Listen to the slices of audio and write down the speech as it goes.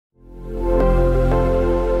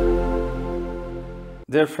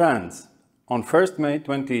Dear friends, on 1st May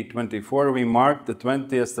 2024 we mark the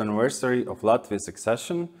 20th anniversary of Latvia's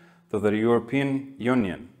accession to the European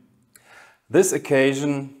Union. This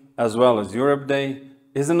occasion, as well as Europe Day,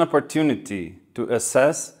 is an opportunity to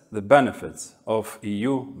assess the benefits of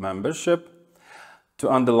EU membership,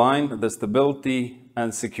 to underline the stability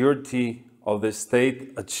and security of the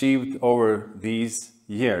state achieved over these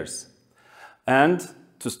years, and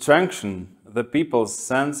to strengthen the people's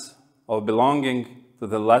sense of belonging to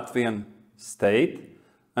the Latvian state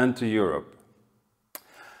and to Europe.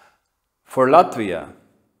 For Latvia,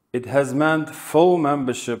 it has meant full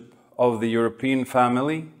membership of the European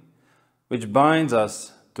family, which binds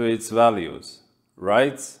us to its values,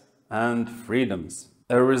 rights and freedoms.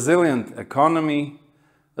 A resilient economy,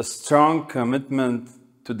 a strong commitment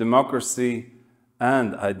to democracy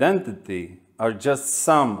and identity are just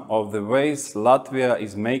some of the ways Latvia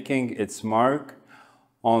is making its mark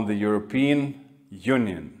on the European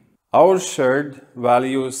Union. Our shared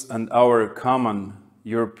values and our common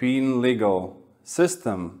European legal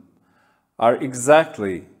system are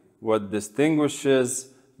exactly what distinguishes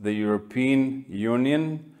the European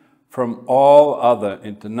Union from all other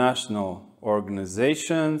international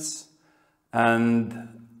organizations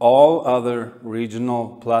and all other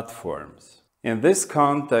regional platforms. In this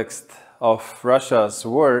context of Russia's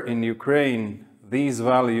war in Ukraine, these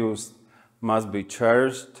values must be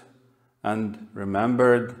cherished and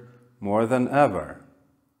remembered more than ever.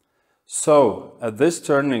 So, at this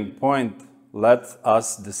turning point, let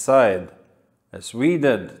us decide, as we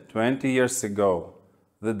did 20 years ago,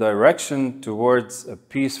 the direction towards a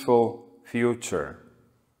peaceful future.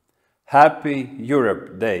 Happy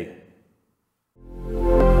Europe Day!